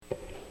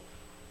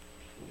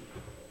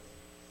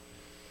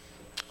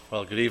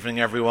Well, good evening,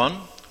 everyone.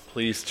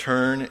 Please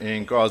turn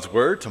in God's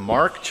Word to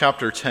Mark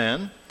chapter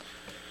 10.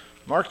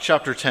 Mark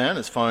chapter 10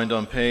 is found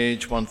on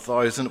page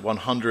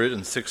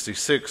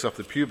 1166 of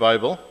the Pew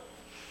Bible.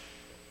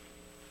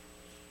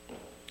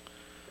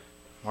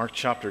 Mark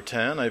chapter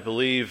 10, I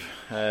believe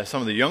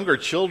some of the younger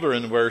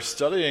children were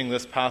studying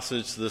this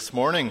passage this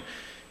morning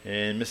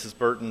in Mrs.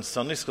 Burton's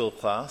Sunday school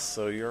class,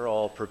 so you're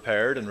all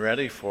prepared and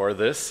ready for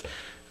this,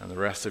 and the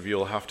rest of you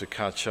will have to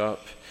catch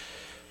up.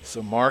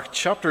 So Mark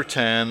chapter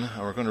 10,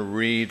 and we're going to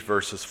read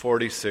verses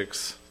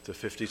 46 to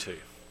 52.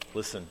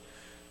 Listen,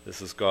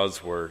 this is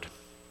God's word.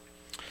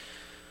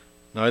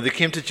 Now they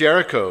came to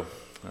Jericho,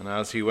 and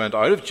as he went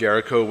out of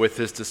Jericho with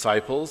his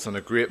disciples and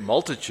a great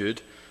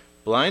multitude,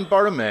 blind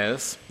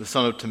Bartimaeus, the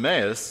son of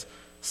Timaeus,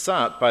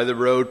 sat by the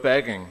road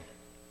begging.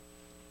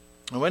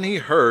 And when he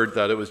heard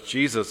that it was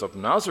Jesus of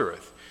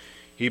Nazareth,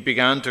 he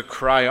began to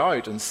cry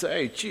out and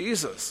say,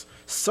 "Jesus,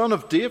 Son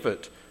of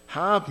David,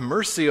 have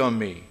mercy on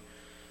me."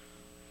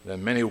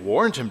 Then many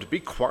warned him to be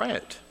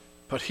quiet,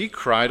 but he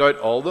cried out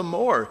all the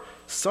more,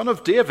 "Son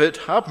of David,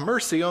 have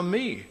mercy on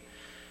me."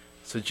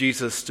 So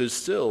Jesus stood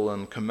still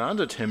and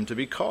commanded him to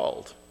be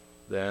called.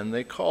 Then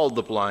they called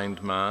the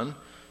blind man,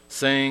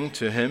 saying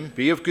to him,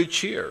 "Be of good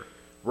cheer,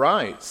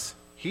 rise,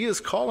 he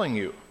is calling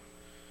you."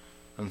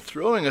 And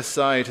throwing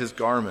aside his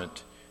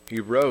garment,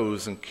 he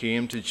rose and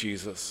came to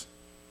Jesus.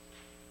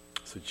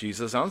 So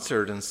Jesus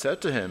answered and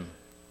said to him,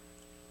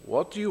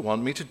 "What do you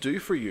want me to do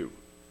for you?"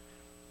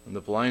 And the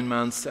blind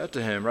man said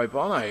to him,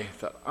 "Rabboni,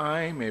 that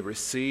I may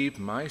receive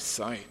my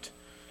sight."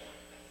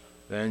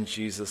 Then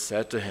Jesus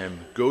said to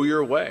him, "Go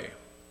your way,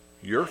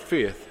 your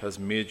faith has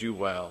made you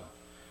well."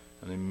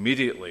 And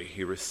immediately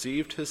he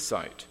received his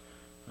sight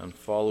and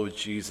followed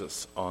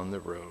Jesus on the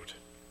road.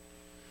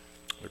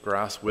 The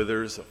grass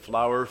withers, the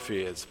flower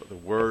fades, but the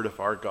word of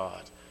our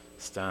God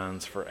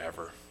stands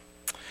forever.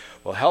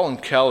 Well, Helen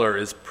Keller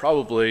is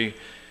probably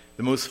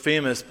the most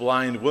famous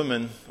blind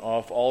woman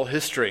of all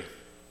history.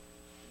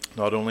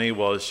 Not only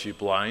was she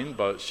blind,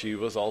 but she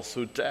was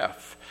also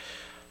deaf.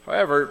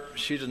 However,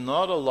 she did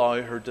not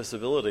allow her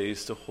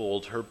disabilities to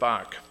hold her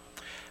back.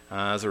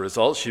 As a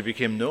result, she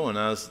became known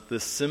as the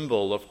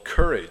symbol of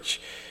courage.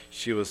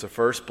 She was the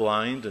first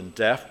blind and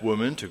deaf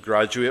woman to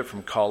graduate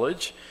from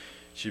college.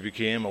 She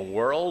became a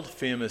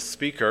world-famous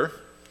speaker.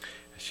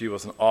 She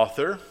was an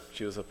author.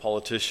 She was a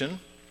politician.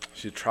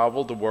 She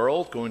traveled the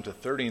world, going to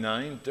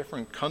 39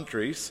 different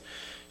countries.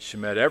 She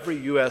met every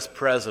U.S.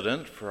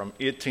 president from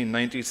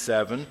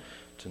 1897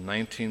 to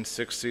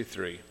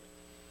 1963.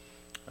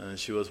 And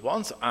she was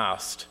once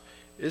asked,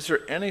 "Is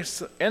there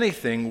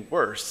anything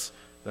worse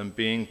than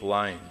being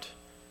blind?"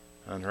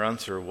 And her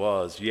answer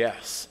was,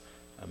 yes,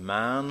 a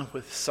man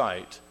with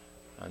sight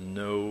and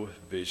no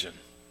vision.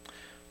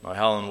 Now,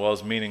 Helen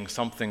was meaning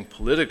something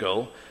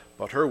political,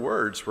 but her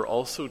words were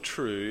also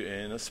true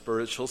in a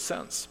spiritual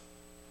sense.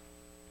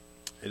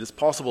 It is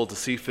possible to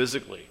see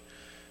physically,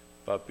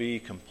 but be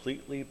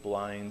completely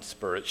blind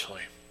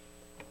spiritually.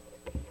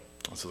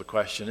 And so the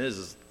question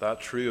is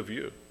that true of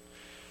you?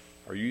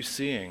 Are you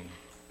seeing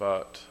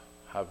but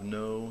have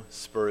no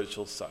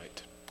spiritual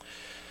sight?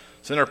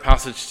 So in our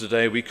passage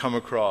today, we come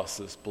across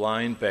this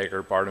blind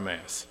beggar,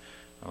 Bartimaeus.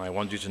 And I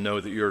want you to know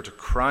that you're to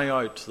cry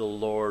out to the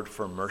Lord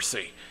for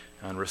mercy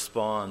and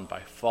respond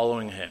by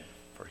following him,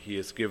 for he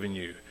has given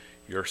you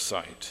your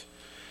sight.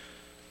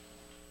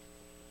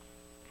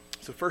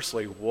 So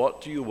firstly,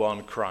 what do you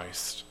want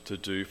Christ to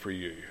do for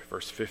you?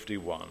 Verse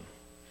 51.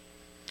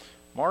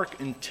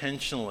 Mark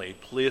intentionally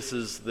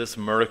places this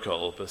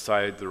miracle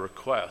beside the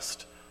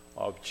request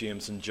of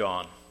James and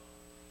John.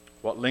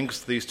 What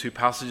links these two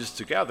passages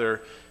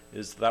together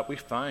is that we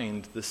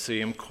find the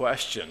same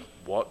question.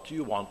 What do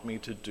you want me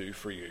to do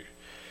for you?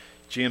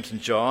 James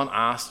and John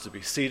asked to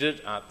be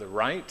seated at the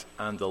right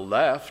and the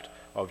left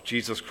of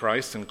Jesus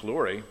Christ in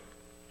glory,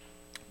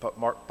 but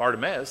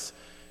Bartimaeus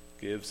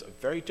gives a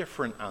very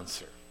different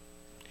answer.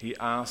 He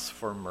asks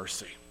for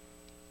mercy.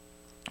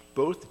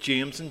 Both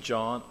James and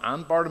John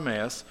and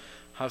Bartimaeus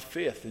have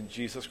faith in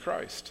Jesus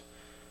Christ,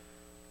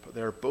 but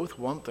they're both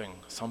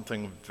wanting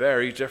something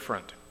very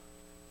different.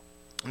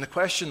 And the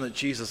question that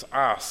Jesus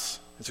asks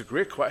is a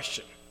great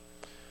question.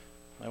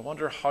 I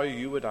wonder how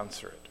you would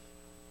answer it.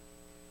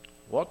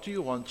 What do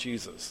you want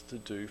Jesus to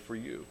do for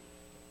you?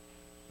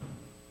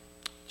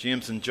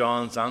 James and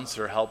John's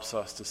answer helps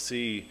us to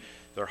see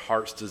their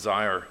heart's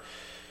desire.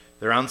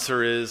 Their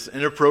answer is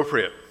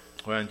inappropriate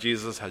when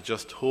Jesus had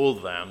just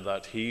told them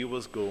that he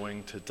was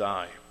going to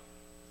die.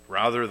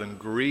 Rather than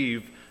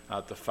grieve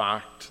at the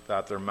fact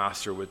that their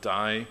master would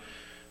die,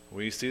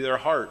 we see their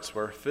hearts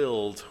were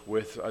filled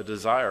with a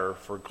desire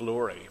for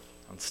glory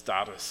and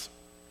status.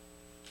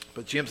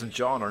 But James and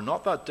John are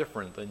not that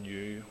different than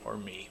you or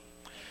me.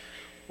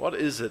 What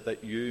is it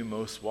that you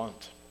most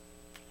want?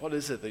 What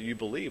is it that you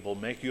believe will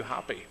make you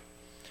happy?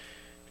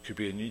 It could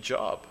be a new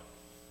job.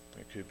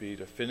 It could be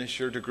to finish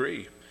your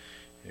degree.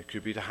 It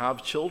could be to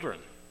have children,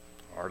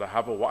 or to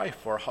have a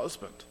wife or a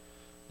husband.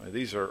 Now,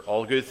 these are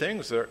all good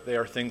things. They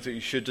are things that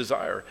you should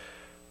desire.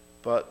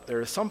 But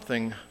there is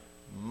something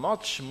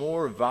much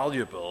more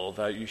valuable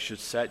that you should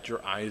set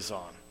your eyes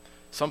on,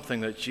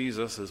 something that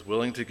Jesus is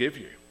willing to give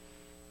you.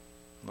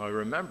 Now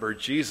remember,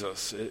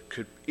 Jesus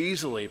could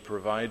easily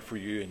provide for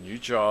you a new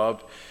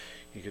job.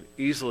 He could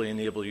easily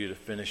enable you to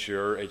finish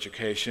your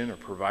education or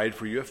provide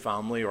for you a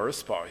family or a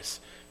spouse,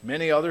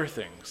 many other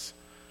things.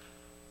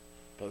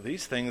 But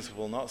these things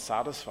will not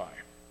satisfy.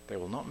 They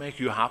will not make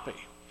you happy.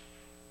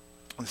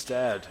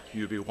 Instead,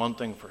 you'll be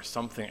wanting for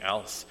something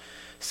else.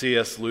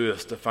 C.S.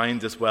 Lewis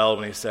defined this well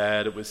when he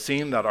said, "It would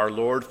seem that our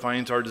Lord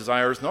finds our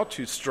desires not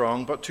too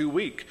strong but too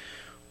weak.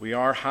 We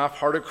are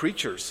half-hearted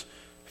creatures,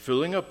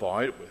 fooling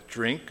about with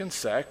drink and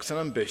sex and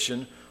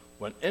ambition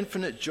when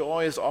infinite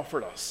joy is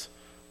offered us,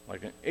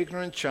 like an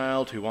ignorant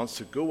child who wants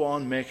to go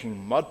on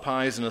making mud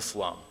pies in a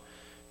slum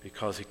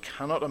because he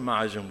cannot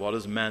imagine what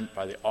is meant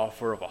by the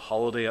offer of a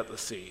holiday at the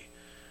sea.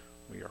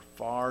 We are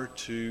far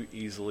too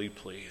easily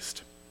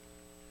pleased."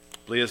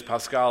 Blaise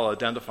Pascal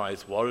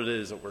identifies what it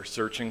is that we're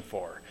searching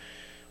for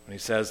when he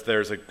says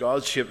there's a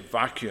God-shaped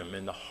vacuum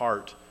in the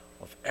heart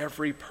of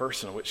every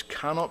person which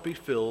cannot be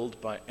filled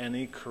by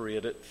any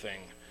created thing,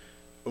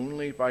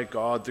 only by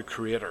God the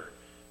Creator,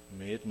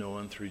 made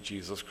known through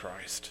Jesus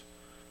Christ.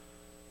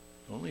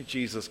 Only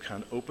Jesus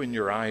can open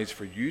your eyes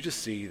for you to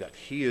see that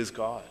He is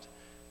God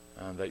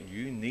and that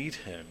you need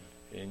Him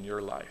in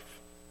your life.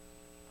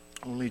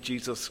 Only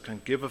Jesus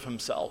can give of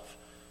Himself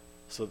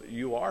so that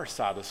you are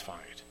satisfied.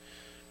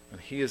 And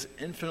He is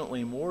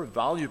infinitely more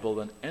valuable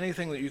than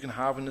anything that you can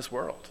have in this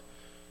world.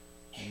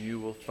 And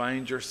you will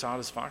find your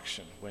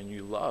satisfaction when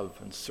you love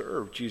and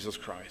serve Jesus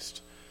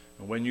Christ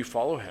and when you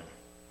follow Him.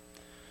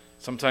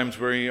 Sometimes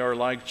we are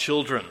like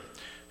children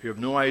who have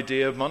no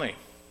idea of money.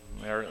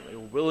 They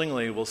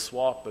willingly will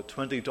swap a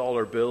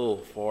 $20 bill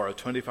for a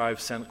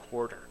 25-cent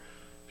quarter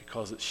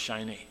because it's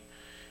shiny.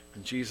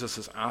 And Jesus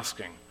is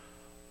asking,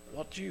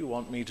 "What do you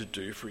want me to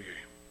do for you?"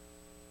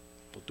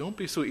 But don't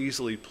be so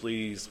easily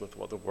pleased with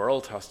what the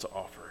world has to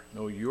offer.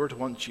 No, you are to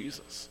want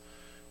Jesus,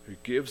 who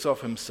gives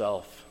of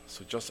Himself.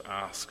 So just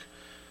ask.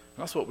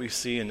 And that's what we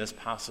see in this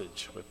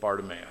passage with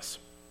Bartimaeus.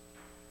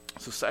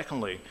 So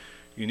secondly,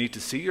 you need to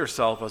see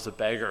yourself as a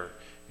beggar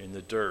in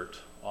the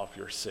dirt of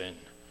your sin.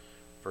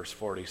 Verse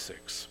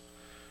 46.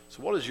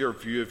 So what is your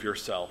view of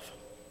yourself?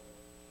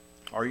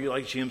 Are you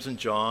like James and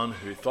John,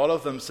 who thought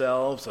of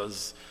themselves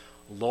as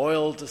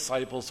loyal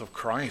disciples of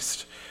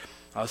Christ,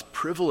 as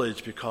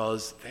privileged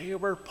because they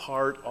were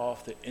part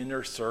of the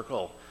inner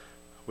circle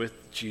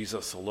with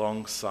Jesus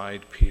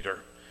alongside Peter?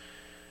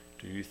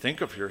 Do you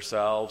think of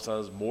yourselves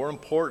as more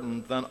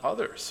important than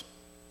others?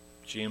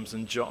 James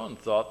and John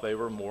thought they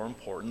were more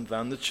important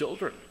than the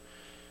children.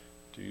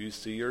 Do you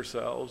see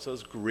yourselves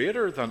as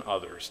greater than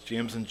others?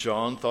 James and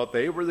John thought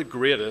they were the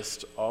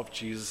greatest of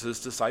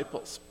Jesus'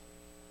 disciples.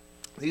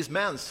 These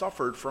men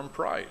suffered from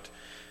pride.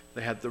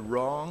 They had the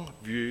wrong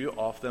view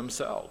of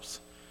themselves.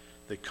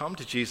 They come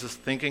to Jesus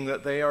thinking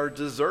that they are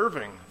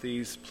deserving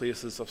these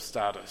places of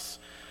status.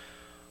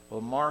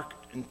 Well, Mark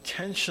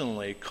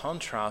intentionally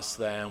contrasts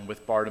them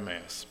with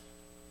Bartimaeus.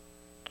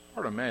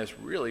 Bartimaeus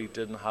really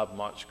didn't have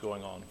much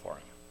going on for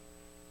him.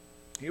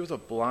 He was a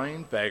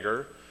blind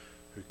beggar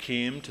who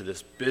came to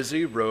this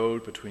busy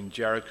road between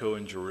Jericho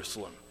and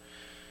Jerusalem.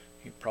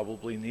 He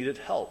probably needed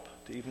help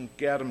to even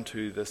get him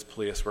to this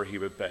place where he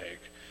would beg.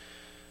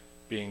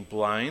 Being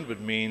blind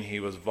would mean he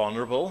was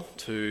vulnerable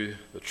to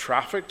the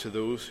traffic, to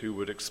those who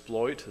would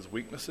exploit his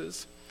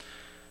weaknesses.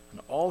 And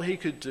all he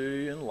could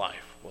do in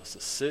life was to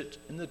sit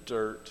in the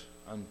dirt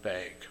and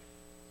beg.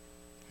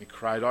 He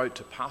cried out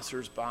to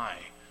passers-by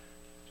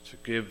to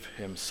give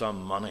him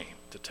some money,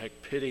 to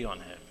take pity on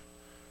him.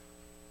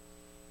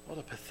 What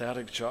a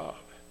pathetic job.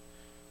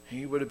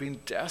 He would have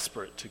been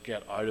desperate to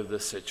get out of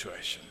this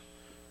situation.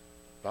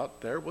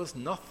 But there was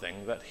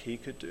nothing that he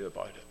could do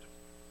about it.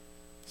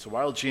 So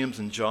while James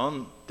and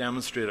John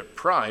demonstrated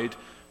pride,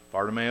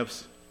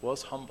 Bartimaeus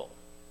was humble.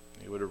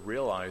 He would have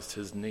realized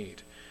his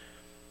need.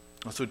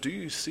 And so do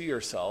you see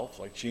yourself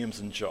like James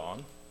and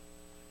John,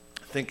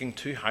 thinking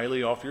too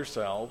highly of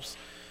yourselves,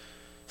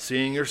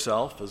 seeing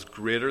yourself as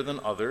greater than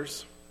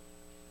others?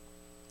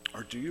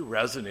 Or do you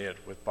resonate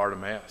with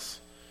Bartimaeus?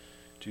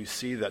 Do you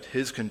see that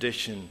his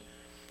condition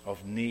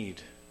of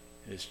need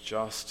is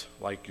just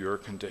like your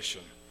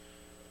condition?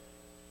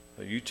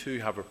 That you too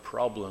have a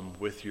problem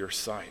with your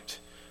sight.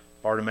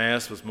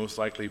 Bartimaeus was most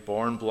likely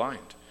born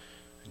blind.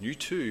 And you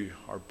too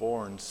are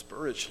born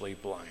spiritually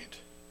blind.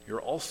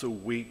 You're also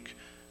weak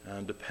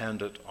and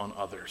dependent on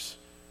others.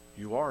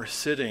 You are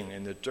sitting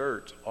in the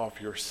dirt of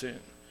your sin.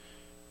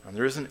 And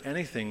there isn't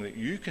anything that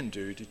you can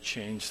do to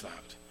change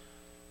that.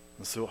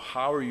 And so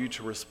how are you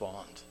to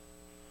respond?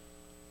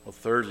 Well,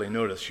 thirdly,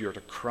 notice you're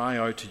to cry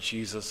out to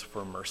Jesus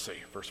for mercy.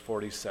 Verse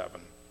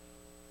 47.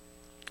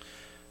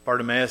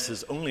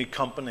 Bartimaeus' only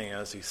company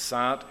as he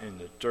sat in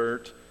the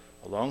dirt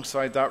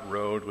alongside that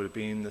road would have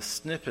been the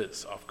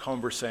snippets of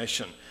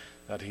conversation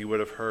that he would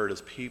have heard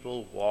as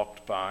people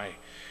walked by.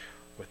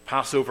 With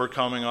Passover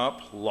coming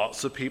up,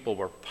 lots of people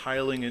were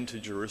piling into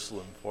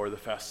Jerusalem for the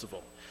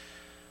festival.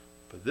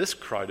 But this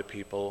crowd of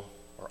people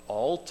were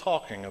all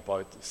talking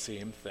about the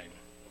same thing.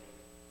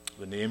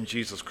 The name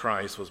Jesus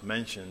Christ was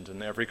mentioned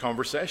in every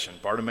conversation.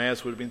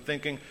 Bartimaeus would have been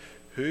thinking,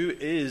 who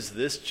is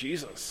this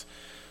Jesus?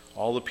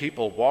 All the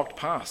people walked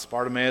past.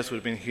 Bartimaeus would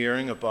have been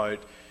hearing about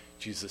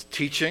Jesus'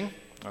 teaching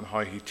and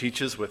how he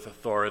teaches with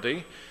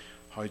authority,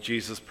 how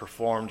Jesus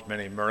performed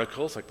many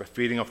miracles like the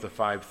feeding of the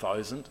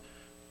 5,000,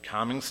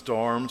 calming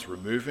storms,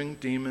 removing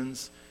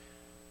demons,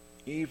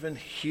 even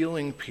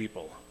healing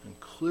people,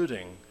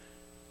 including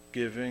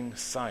giving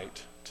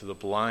sight to the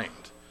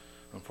blind.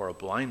 And for a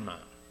blind man,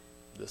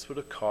 this would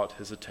have caught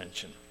his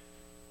attention.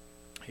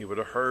 He would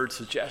have heard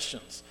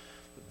suggestions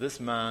that this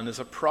man is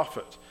a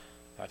prophet,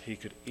 that he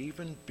could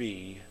even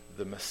be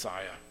the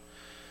Messiah.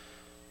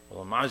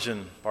 Well,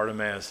 imagine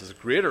Bartimaeus'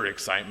 greater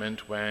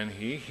excitement when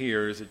he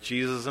hears that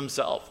Jesus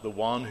himself, the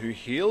one who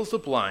heals the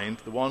blind,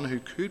 the one who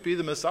could be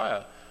the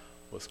Messiah,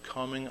 was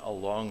coming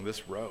along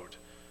this road.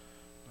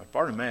 Now,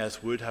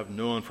 Bartimaeus would have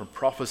known from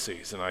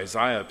prophecies in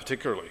Isaiah,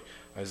 particularly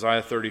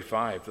Isaiah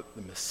 35, that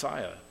the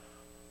Messiah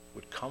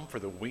would come for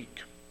the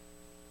weak.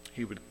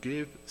 He would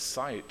give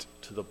sight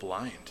to the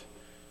blind.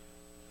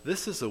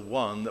 This is the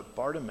one that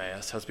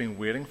Bartimaeus has been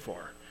waiting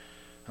for.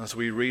 And as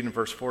we read in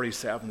verse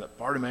 47 that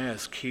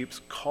Bartimaeus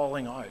keeps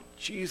calling out,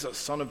 Jesus,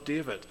 Son of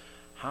David,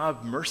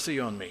 have mercy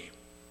on me.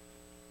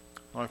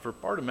 Now, for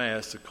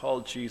Bartimaeus to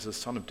call Jesus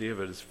Son of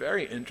David is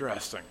very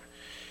interesting.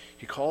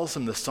 He calls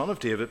him the Son of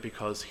David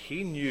because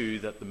he knew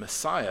that the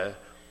Messiah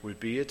would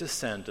be a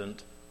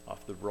descendant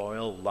of the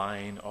royal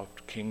line of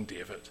King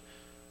David,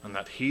 and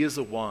that he is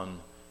the one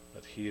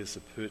that he is to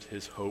put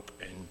his hope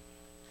in.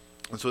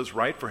 And so it's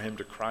right for him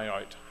to cry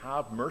out,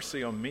 have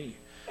mercy on me.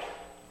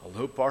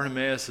 Although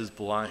Bartimaeus is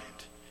blind,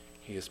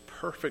 he has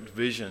perfect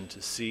vision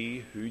to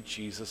see who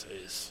Jesus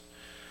is.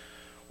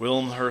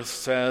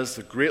 Wilmshurst says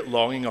the great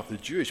longing of the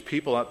Jewish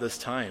people at this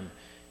time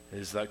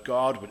is that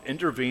God would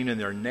intervene in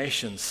their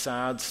nation's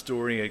sad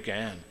story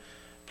again,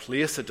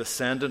 place a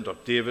descendant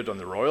of David on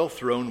the royal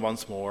throne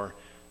once more,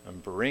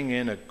 and bring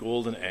in a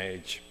golden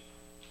age.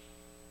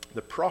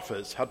 The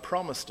prophets had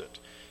promised it.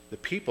 The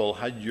people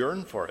had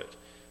yearned for it,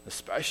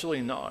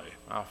 especially now,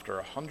 after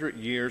 100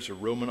 years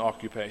of Roman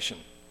occupation,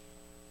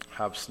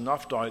 have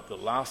snuffed out the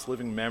last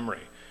living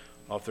memory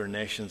of their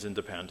nation's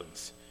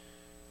independence.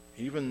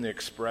 Even the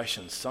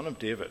expression Son of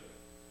David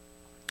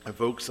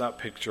evokes that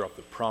picture of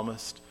the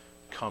promised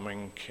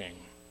coming king.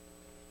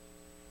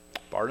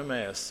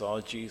 Bartimaeus saw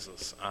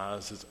Jesus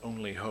as his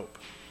only hope.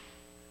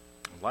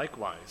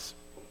 Likewise,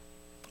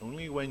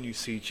 only when you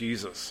see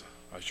Jesus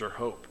as your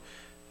hope,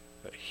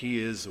 that he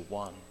is the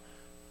one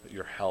that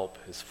your help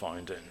is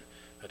found in,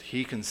 that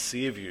he can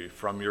save you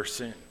from your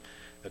sin,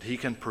 that he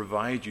can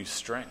provide you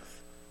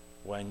strength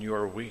when you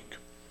are weak,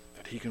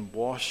 that he can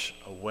wash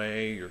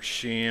away your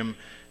shame,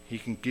 he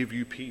can give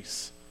you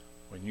peace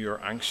when you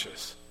are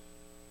anxious.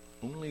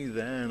 Only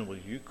then will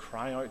you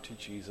cry out to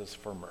Jesus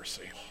for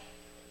mercy.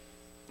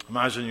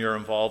 Imagine you're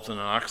involved in an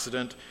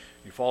accident,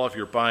 you fall off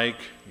your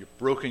bike, you've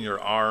broken your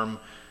arm.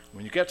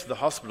 When you get to the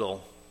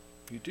hospital,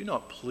 you do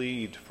not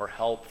plead for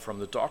help from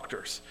the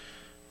doctors.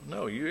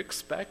 No, you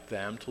expect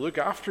them to look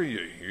after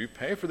you. You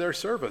pay for their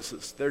service.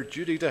 It's their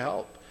duty to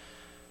help.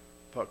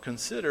 But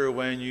consider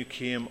when you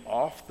came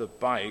off the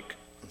bike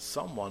and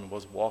someone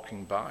was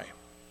walking by.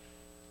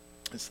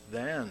 It's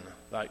then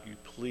that you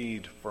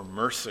plead for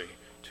mercy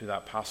to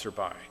that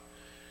passerby,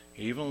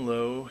 even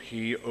though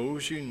he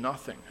owes you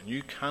nothing and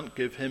you can't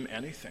give him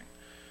anything.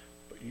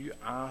 But you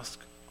ask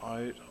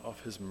out of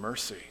his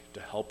mercy to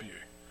help you.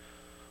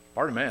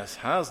 Bartimaeus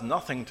has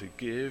nothing to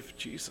give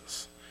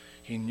Jesus.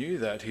 He knew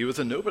that he was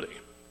a nobody.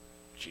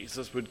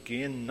 Jesus would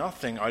gain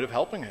nothing out of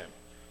helping him.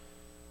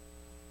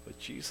 But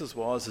Jesus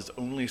was his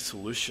only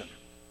solution,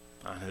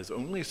 and his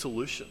only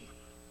solution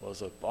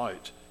was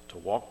about to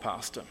walk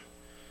past him.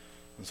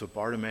 And so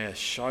Bartimaeus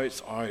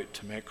shouts out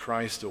to make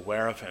Christ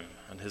aware of him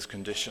and his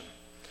condition.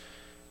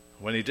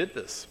 When he did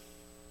this,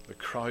 the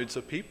crowds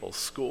of people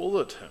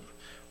scolded him.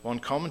 One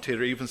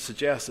commentator even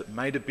suggests it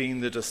might have been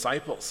the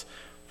disciples,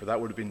 for that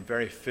would have been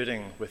very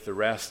fitting with the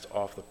rest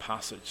of the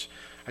passage.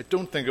 I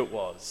don't think it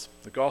was.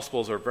 The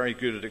Gospels are very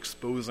good at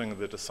exposing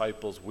the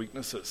disciples'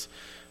 weaknesses.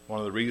 One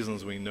of the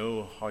reasons we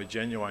know how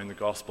genuine the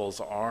Gospels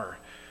are.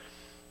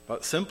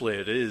 But simply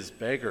it is,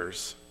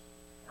 beggars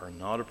are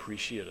not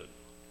appreciated.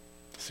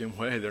 The same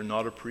way they're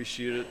not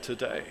appreciated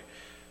today.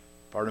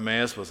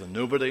 Bartimaeus was a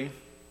nobody,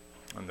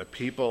 and the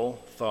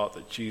people thought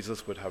that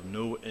Jesus would have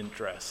no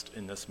interest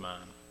in this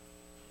man.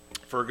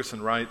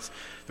 Ferguson writes,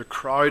 the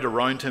crowd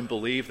around him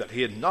believed that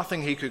he had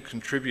nothing he could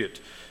contribute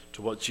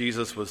to what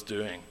Jesus was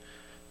doing.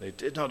 They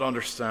did not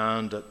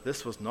understand that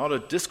this was not a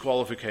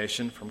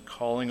disqualification from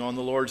calling on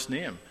the Lord's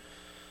name.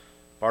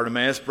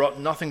 Bartimaeus brought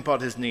nothing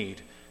but his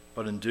need,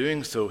 but in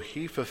doing so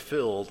he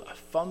fulfilled a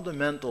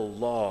fundamental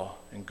law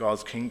in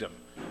God's kingdom.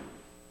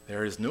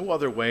 There is no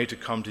other way to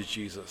come to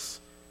Jesus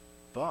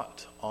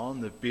but on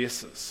the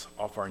basis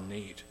of our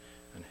need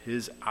and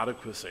his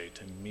adequacy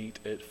to meet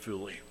it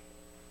fully.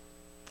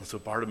 And so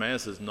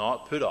Bartimaeus is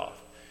not put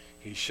off.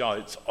 He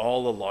shouts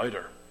all the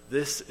louder.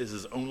 This is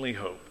his only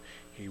hope.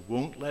 He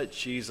won't let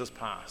Jesus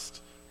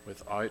pass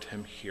without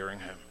him hearing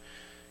him.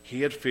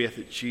 He had faith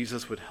that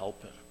Jesus would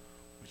help him,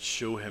 would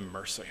show him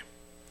mercy.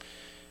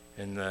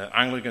 In the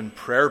Anglican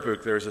prayer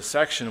book, there's a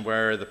section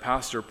where the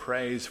pastor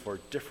prays for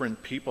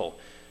different people,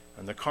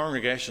 and the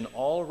congregation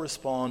all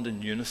respond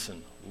in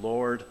unison,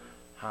 "Lord,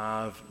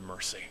 have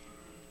mercy."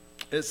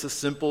 It's a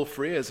simple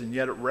phrase, and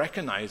yet it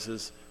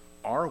recognizes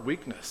our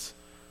weakness.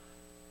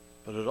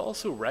 But it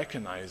also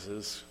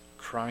recognizes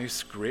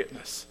Christ's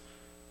greatness,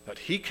 that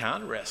he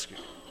can rescue,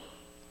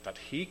 that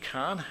he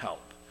can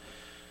help.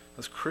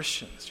 As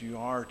Christians, you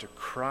are to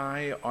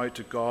cry out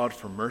to God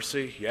for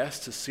mercy, yes,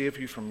 to save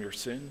you from your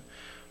sin,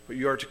 but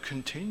you are to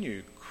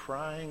continue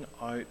crying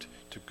out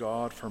to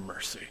God for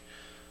mercy.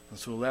 And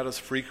so let us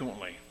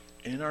frequently,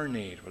 in our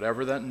need,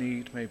 whatever that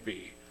need may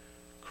be,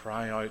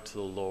 cry out to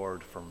the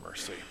Lord for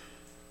mercy.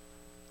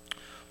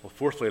 Well,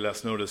 fourthly,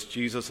 let's notice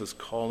Jesus is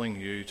calling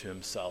you to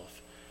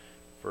himself.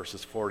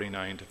 Verses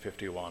 49 to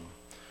 51.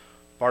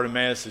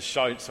 Bartimaeus'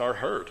 shouts are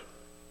heard.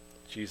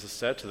 Jesus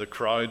said to the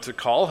crowd to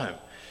call him.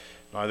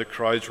 Now the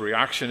crowd's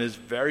reaction is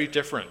very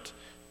different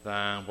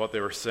than what they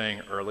were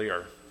saying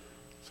earlier.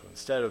 So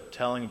instead of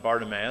telling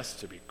Bartimaeus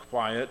to be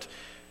quiet,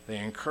 they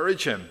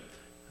encourage him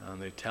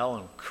and they tell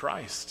him,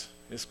 Christ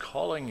is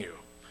calling you.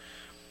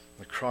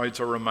 The crowds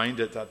are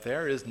reminded that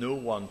there is no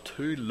one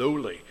too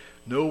lowly,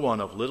 no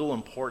one of little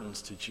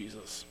importance to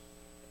Jesus.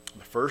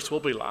 The first will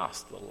be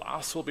last, the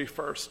last will be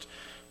first.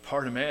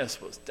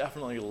 Bartimaeus was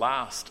definitely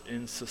last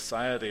in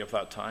society of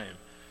that time,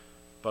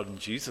 but in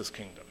Jesus'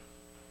 kingdom,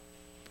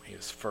 he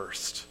is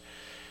first.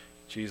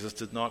 Jesus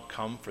did not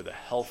come for the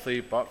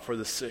healthy, but for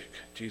the sick.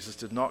 Jesus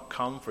did not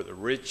come for the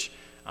rich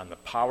and the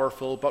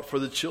powerful, but for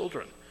the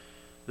children.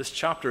 This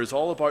chapter is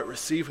all about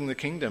receiving the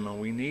kingdom, and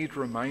we need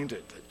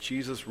reminded that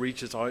Jesus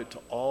reaches out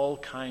to all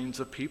kinds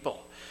of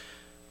people.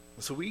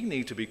 So we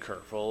need to be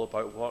careful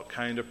about what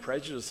kind of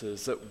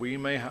prejudices that we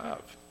may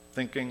have,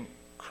 thinking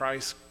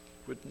Christ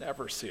would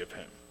never save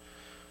him.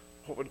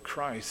 What would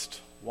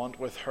Christ want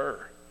with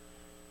her?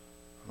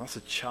 And that's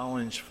a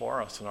challenge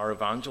for us in our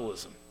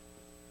evangelism.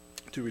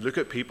 Do we look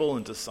at people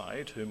and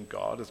decide whom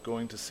God is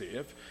going to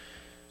save?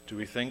 Do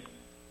we think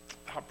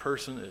that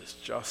person is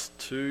just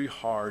too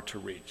hard to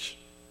reach?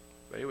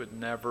 They would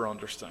never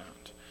understand.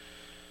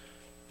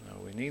 No,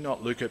 we need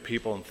not look at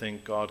people and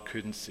think God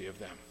couldn't save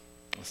them.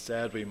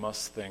 Instead, we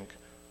must think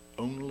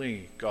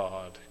only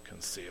God can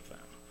save them.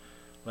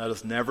 Let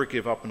us never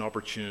give up an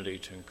opportunity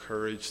to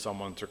encourage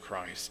someone to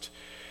Christ.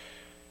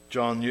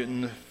 John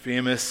Newton,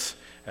 famous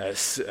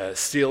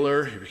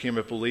sailor, he became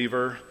a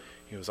believer.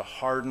 He was a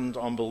hardened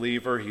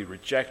unbeliever. He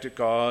rejected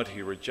God.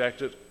 He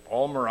rejected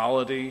all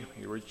morality.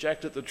 He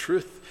rejected the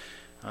truth.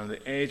 And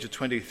at the age of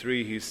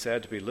 23, he's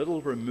said to be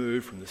little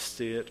removed from the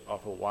state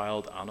of a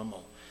wild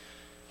animal.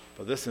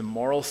 But this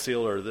immoral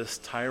sailor, this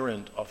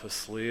tyrant of a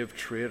slave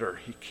trader,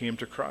 he came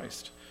to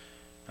Christ.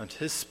 And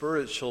his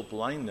spiritual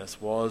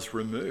blindness was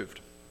removed.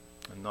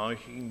 And now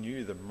he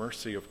knew the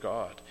mercy of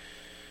God.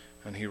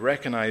 And he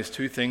recognized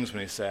two things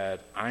when he said,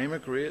 I'm a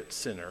great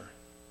sinner,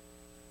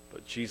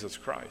 but Jesus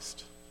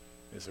Christ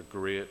is a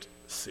great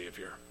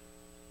Savior.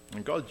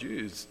 And God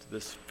used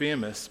this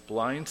famous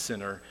blind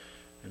sinner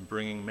in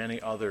bringing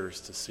many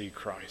others to see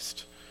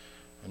Christ.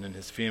 And in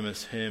his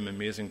famous hymn,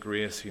 Amazing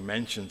Grace, he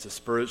mentions the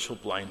spiritual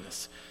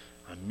blindness.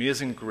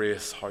 Amazing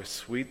grace, how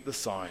sweet the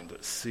sound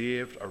that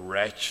saved a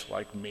wretch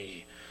like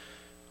me.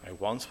 I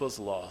once was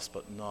lost,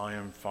 but now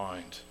am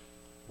found.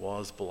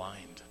 Was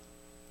blind,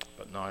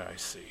 but now I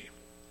see.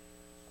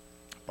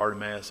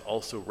 Bartimaeus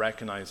also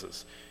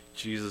recognizes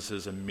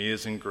Jesus'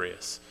 amazing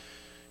grace.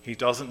 He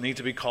doesn't need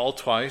to be called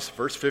twice.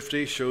 Verse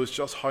 50 shows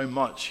just how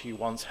much he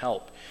wants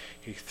help.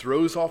 He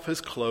throws off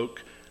his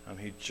cloak and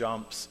he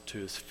jumps to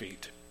his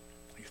feet.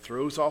 He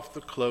throws off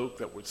the cloak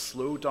that would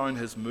slow down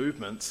his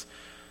movements,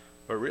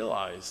 but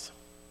realized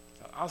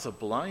that as a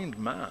blind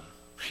man,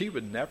 he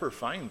would never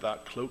find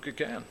that cloak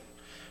again.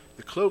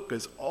 The cloak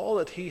is all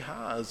that he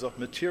has of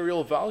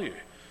material value,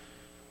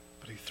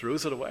 but he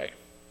throws it away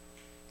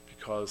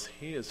because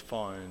he has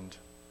found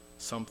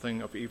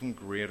something of even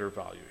greater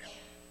value.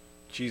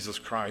 Jesus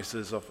Christ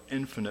is of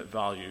infinite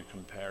value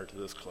compared to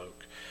this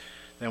cloak.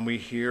 Then we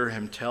hear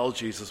him tell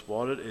Jesus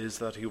what it is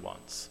that he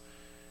wants.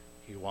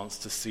 He wants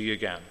to see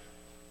again.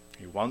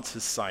 He wants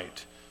his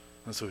sight.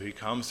 And so he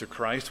comes to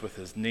Christ with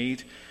his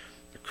need.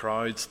 The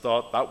crowds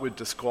thought that would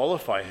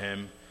disqualify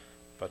him,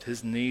 but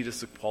his need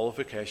is the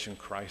qualification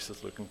Christ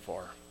is looking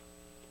for.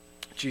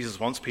 Jesus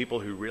wants people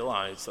who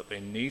realize that they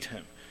need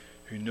him,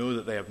 who know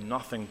that they have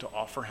nothing to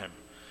offer him.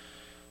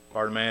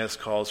 Bartimaeus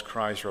calls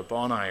Christ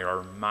Rabboni,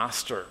 or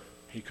Master.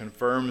 He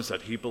confirms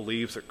that he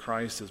believes that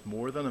Christ is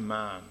more than a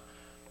man,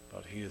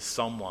 but he is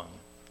someone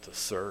to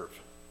serve.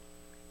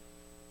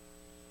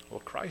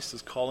 Well, Christ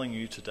is calling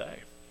you today.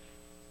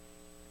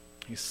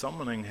 He's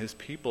summoning his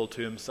people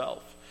to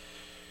himself.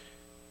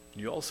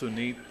 You also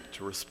need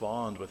to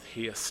respond with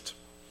haste.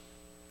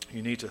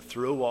 You need to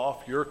throw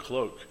off your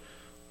cloak,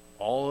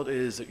 all it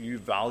is that you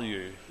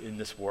value in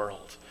this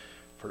world,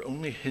 for it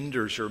only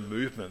hinders your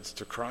movements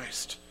to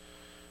Christ.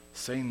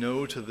 Say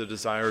no to the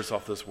desires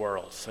of this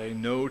world. Say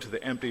no to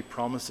the empty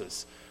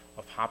promises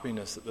of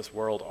happiness that this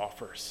world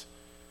offers.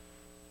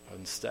 but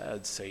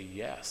instead say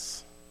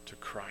yes to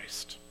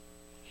Christ.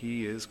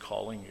 He is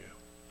calling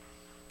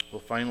you.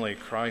 Well, finally,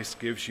 Christ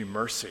gives you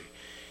mercy.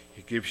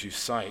 He gives you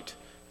sight.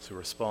 So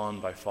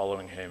respond by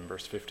following him.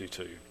 Verse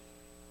 52.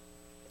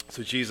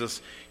 So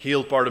Jesus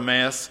healed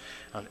Bartimaeus,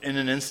 and in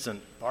an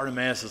instant,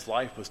 Bartimaeus'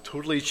 life was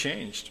totally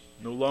changed.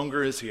 No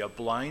longer is he a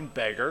blind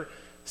beggar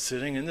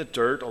sitting in the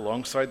dirt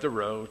alongside the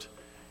road.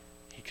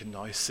 He can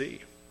now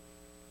see.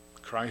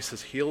 Christ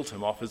has healed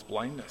him of his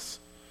blindness.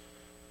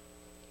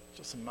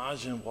 Just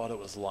imagine what it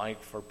was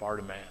like for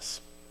Bartimaeus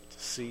to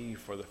see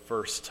for the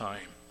first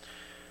time,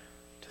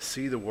 to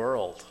see the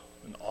world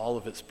in all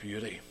of its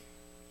beauty.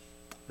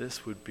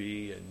 This would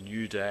be a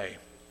new day.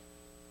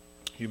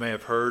 You may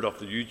have heard of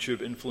the YouTube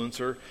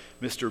influencer,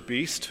 Mr.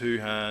 Beast, who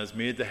has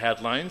made the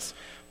headlines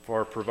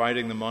for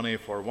providing the money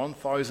for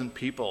 1,000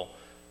 people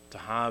to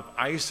have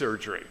eye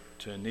surgery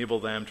to enable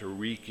them to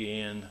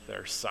regain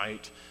their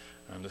sight.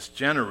 And it's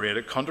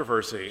generated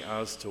controversy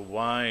as to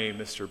why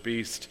Mr.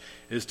 Beast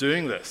is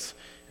doing this.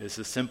 Is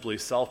it simply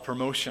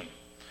self-promotion?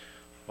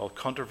 Well,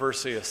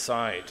 controversy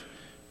aside,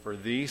 for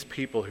these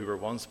people who were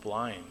once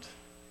blind,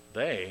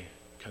 they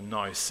can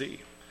now see.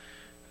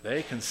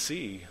 They can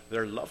see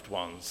their loved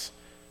ones.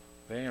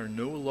 They are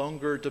no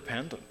longer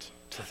dependent.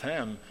 To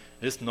them,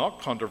 it's not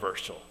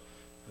controversial.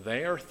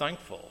 They are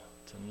thankful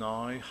to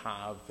now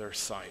have their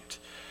sight.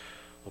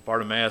 Well,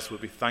 Bartimaeus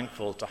would be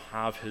thankful to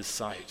have his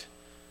sight.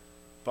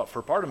 But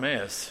for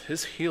Bartimaeus,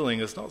 his healing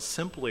is not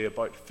simply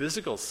about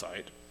physical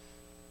sight.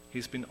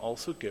 He's been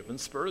also given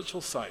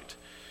spiritual sight.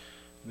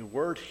 The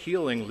word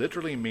healing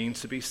literally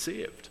means to be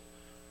saved.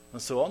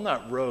 And so on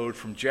that road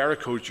from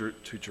Jericho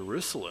to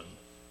Jerusalem,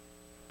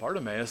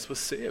 Bartimaeus was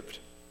saved,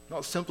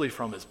 not simply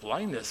from his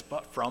blindness,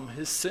 but from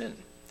his sin.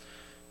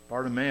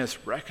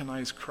 Bartimaeus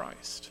recognized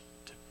Christ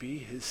to be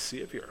his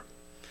Savior.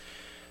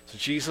 So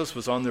Jesus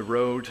was on the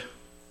road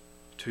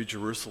to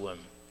Jerusalem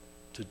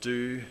to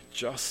do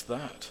just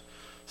that.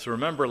 So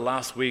remember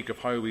last week of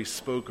how we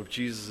spoke of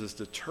Jesus'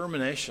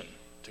 determination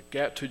to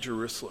get to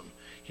Jerusalem.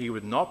 He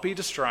would not be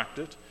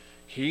distracted.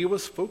 He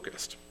was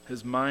focused.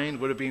 His mind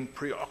would have been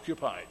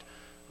preoccupied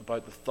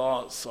about the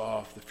thoughts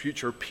of the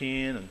future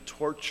pain and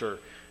torture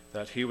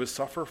that he would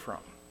suffer from.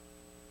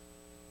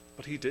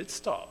 But he did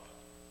stop.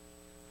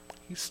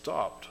 He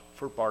stopped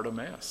for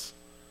Bartimaeus.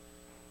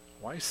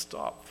 Why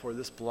stop for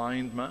this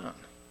blind man?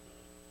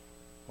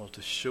 Well,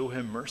 to show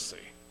him mercy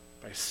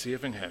by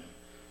saving him,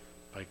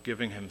 by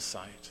giving him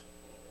sight.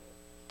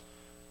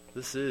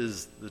 This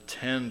is the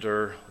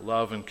tender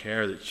love and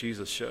care that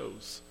Jesus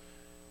shows,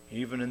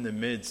 even in the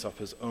midst of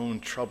his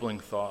own troubling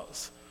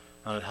thoughts.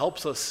 And it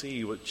helps us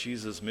see what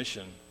Jesus'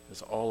 mission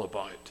is all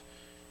about.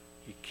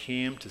 He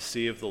came to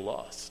save the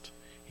lost.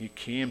 He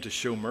came to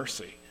show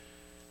mercy,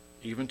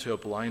 even to a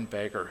blind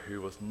beggar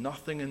who was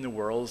nothing in the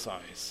world's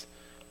eyes,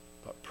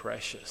 but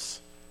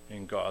precious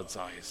in God's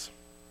eyes.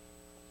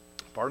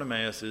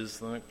 Bartimaeus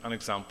is an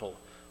example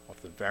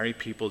of the very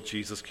people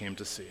Jesus came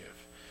to save.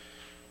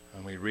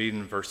 And we read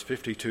in verse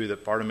 52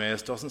 that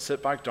Bartimaeus doesn't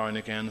sit back down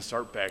again and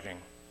start begging.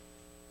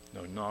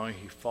 No, now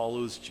he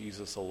follows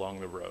Jesus along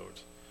the road.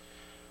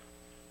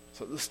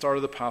 So at the start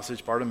of the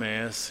passage,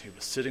 Bartimaeus, he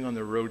was sitting on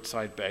the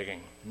roadside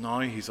begging. Now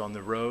he's on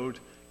the road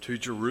to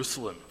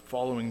Jerusalem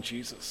following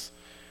Jesus.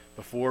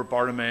 Before,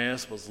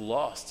 Bartimaeus was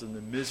lost in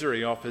the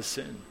misery of his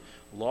sin,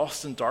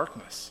 lost in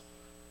darkness.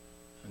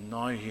 And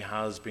now he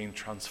has been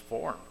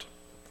transformed.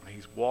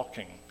 He's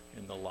walking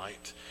in the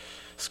light.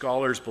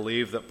 Scholars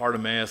believe that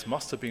Bartimaeus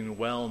must have been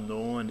well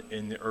known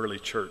in the early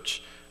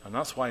church, and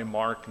that's why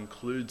Mark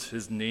includes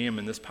his name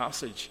in this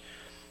passage.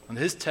 And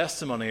his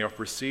testimony of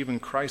receiving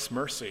Christ's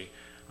mercy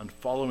and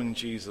following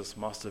Jesus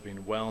must have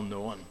been well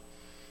known.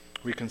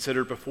 We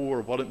considered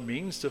before what it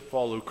means to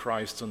follow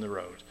Christ on the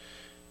road.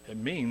 It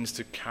means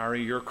to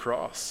carry your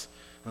cross.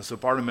 And so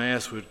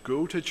Bartimaeus would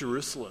go to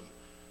Jerusalem,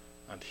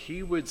 and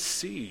he would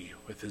see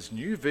with his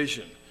new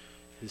vision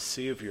his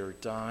Savior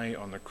die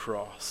on the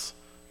cross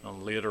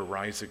and later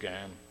rise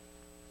again.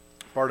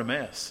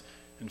 Bartimaeus,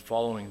 in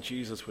following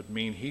Jesus, would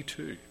mean he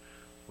too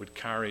would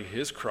carry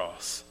his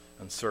cross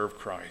and serve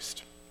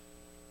Christ.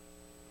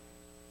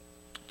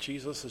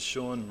 Jesus has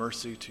shown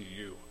mercy to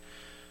you.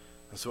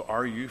 And so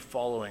are you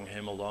following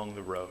him along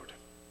the road?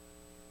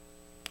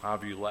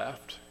 Have you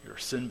left your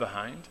sin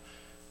behind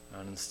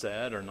and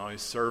instead are now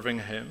serving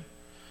him?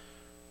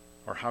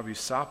 Or have you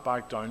sat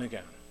back down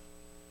again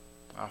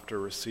after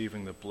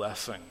receiving the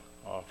blessing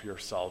of your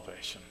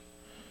salvation?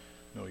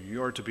 No,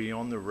 you are to be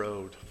on the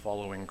road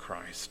following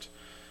Christ.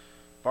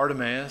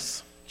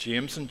 Bartimaeus,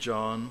 James and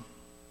John,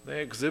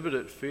 they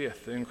exhibited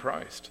faith in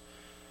Christ.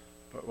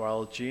 But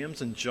while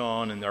James and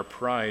John in their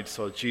pride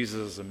saw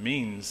Jesus as a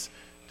means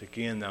to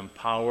gain them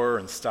power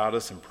and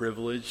status and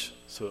privilege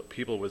so that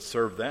people would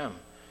serve them,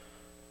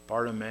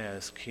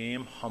 Bartimaeus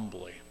came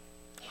humbly,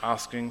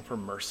 asking for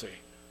mercy.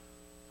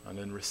 And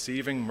in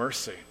receiving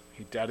mercy,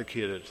 he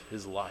dedicated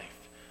his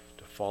life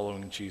to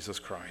following Jesus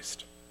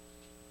Christ.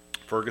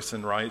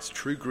 Ferguson writes,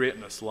 "True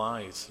greatness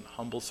lies in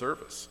humble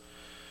service."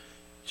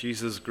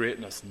 Jesus'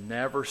 greatness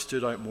never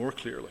stood out more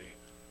clearly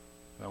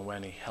and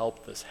when he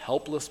helped this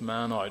helpless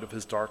man out of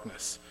his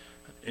darkness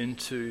and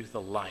into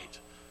the light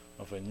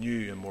of a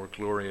new and more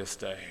glorious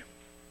day.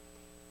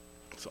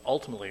 So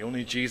ultimately,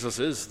 only Jesus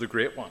is the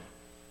great one.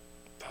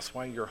 That's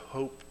why your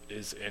hope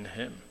is in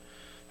him.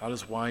 That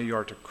is why you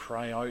are to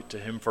cry out to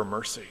him for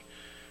mercy.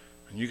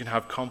 And you can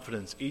have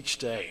confidence each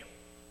day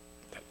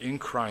that in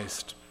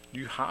Christ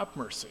you have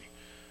mercy,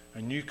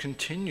 and you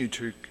continue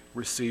to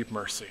receive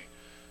mercy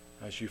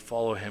as you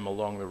follow him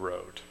along the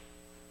road.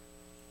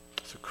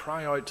 So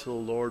cry out to the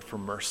Lord for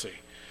mercy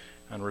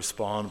and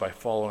respond by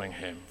following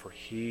him, for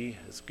he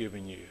has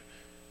given you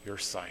your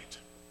sight.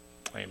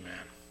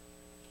 Amen.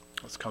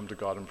 Let's come to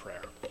God in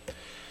prayer.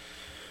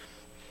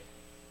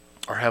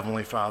 Our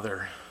Heavenly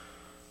Father,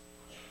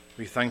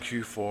 we thank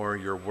you for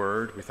your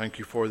word. We thank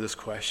you for this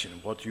question.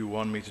 What do you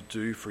want me to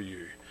do for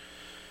you?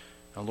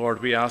 And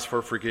Lord, we ask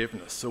for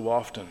forgiveness. So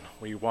often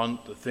we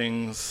want the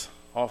things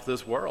of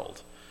this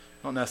world.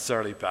 Not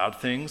necessarily bad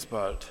things,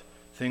 but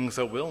things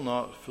that will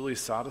not fully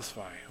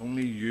satisfy.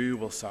 Only you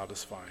will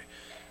satisfy.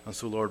 And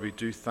so, Lord, we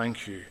do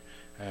thank you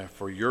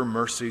for your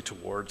mercy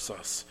towards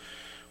us.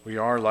 We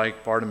are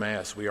like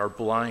Bartimaeus. We are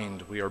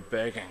blind. We are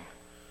begging.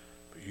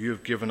 But you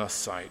have given us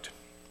sight.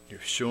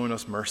 You've shown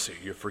us mercy.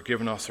 You've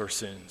forgiven us our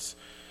sins.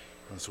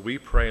 And so we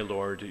pray,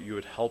 Lord, that you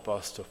would help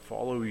us to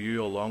follow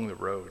you along the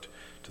road,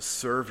 to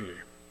serve you.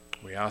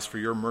 We ask for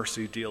your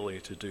mercy daily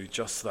to do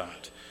just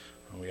that.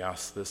 And we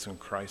ask this in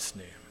Christ's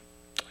name.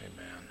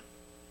 Amen.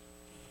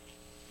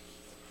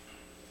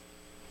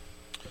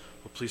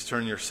 Well, please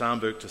turn your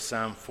psalm book to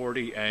Psalm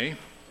 40a.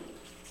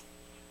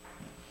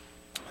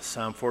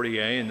 Psalm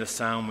 40a. In this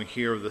psalm we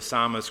hear of the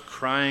psalmist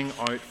crying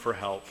out for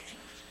help.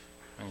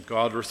 And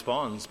God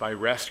responds by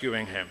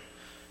rescuing him.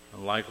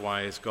 And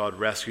likewise, God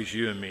rescues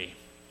you and me.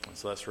 And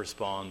so let's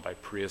respond by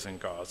praising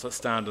God. So let's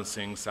stand and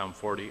sing Psalm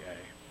 40a.